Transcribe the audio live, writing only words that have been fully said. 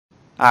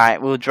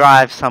Alright, we'll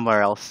drive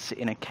somewhere else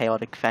in a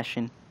chaotic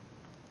fashion.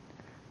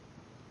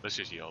 Let's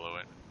just YOLO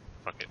it.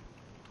 Fuck it.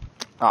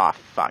 Oh,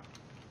 fuck.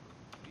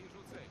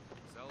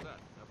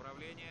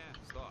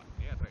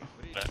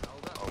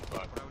 Oh,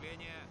 fuck.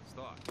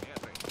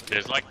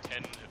 There's like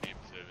 10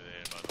 Habibs over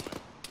there, by the way.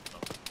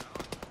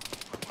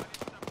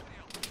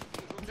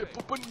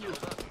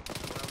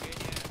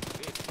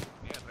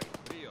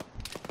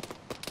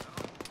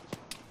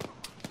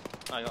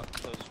 I got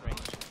close range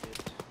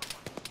hit.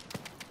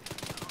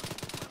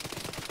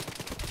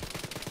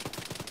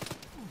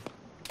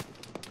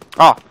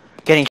 Oh,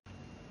 getting.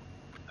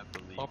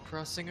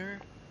 Opera singer.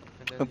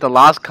 And then Look, the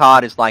last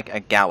card is like a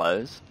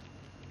gallows,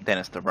 then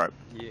it's the rope.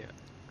 Yeah.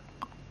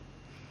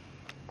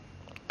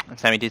 And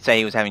Sammy did say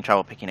he was having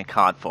trouble picking a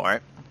card for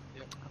it.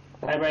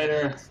 Hi,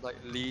 Raider. It's like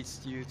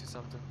leads you to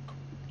something.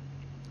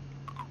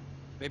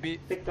 Maybe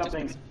Pick just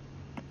something.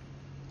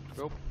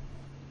 rope.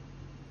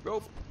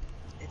 Rope.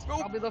 It's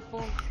probably the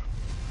phone.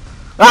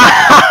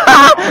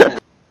 Fucking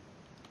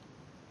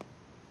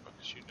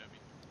shooting at me.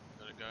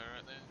 Got a guy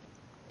right there?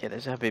 Yeah,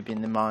 there's a Habib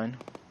in the mine.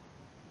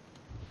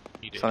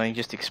 He did. Something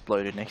just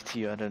exploded next to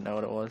you, I don't know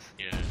what it was.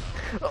 Yeah.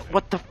 Oh,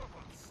 what the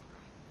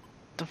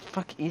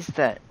fuck is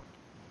that?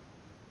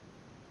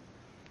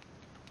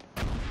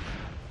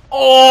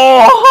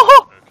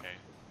 Oh! Okay.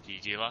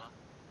 G-Dealer.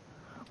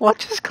 What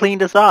just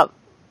cleaned us up?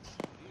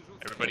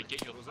 Everybody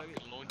get your fucking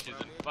launchers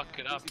and fuck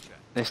it up.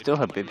 There's still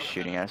Habib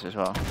shooting at us as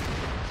well.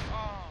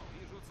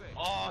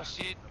 Oh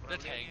shit, the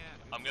tank.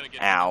 I'm gonna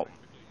get Ow.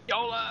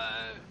 YOLO!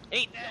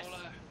 Eat YOLO!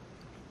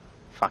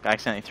 Fuck, I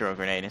accidentally threw a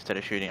grenade instead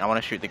of shooting. I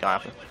want to shoot the guy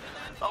up.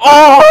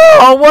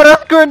 Oh, what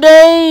a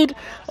grenade!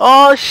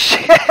 Oh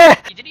shit!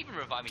 You didn't even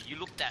revive me, you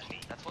looked at me.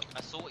 That's what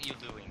I saw what you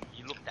were doing.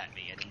 You looked at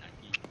me and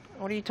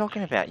What are you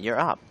talking about? You're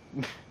up.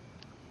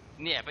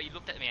 yeah, but you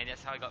looked at me and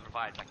that's how I got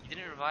revived. Like you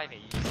didn't revive me,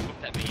 you just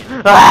looked at me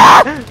and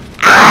Ah!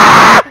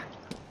 Ah!